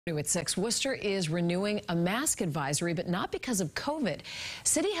At 6, Worcester is renewing a mask advisory, but not because of COVID.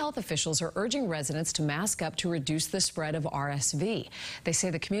 City health officials are urging residents to mask up to reduce the spread of RSV. They say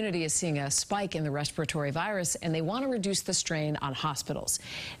the community is seeing a spike in the respiratory virus, and they want to reduce the strain on hospitals.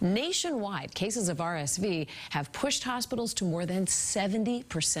 Nationwide, cases of RSV have pushed hospitals to more than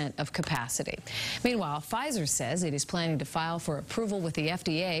 70% of capacity. Meanwhile, Pfizer says it is planning to file for approval with the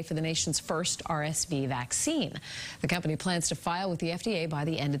FDA for the nation's first RSV vaccine. The company plans to file with the FDA by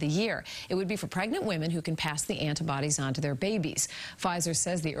the end of the year. It would be for pregnant women who can pass the antibodies on to their babies. Pfizer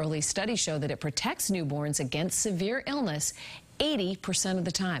says the early studies show that it protects newborns against severe illness 80% of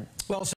the time. Well,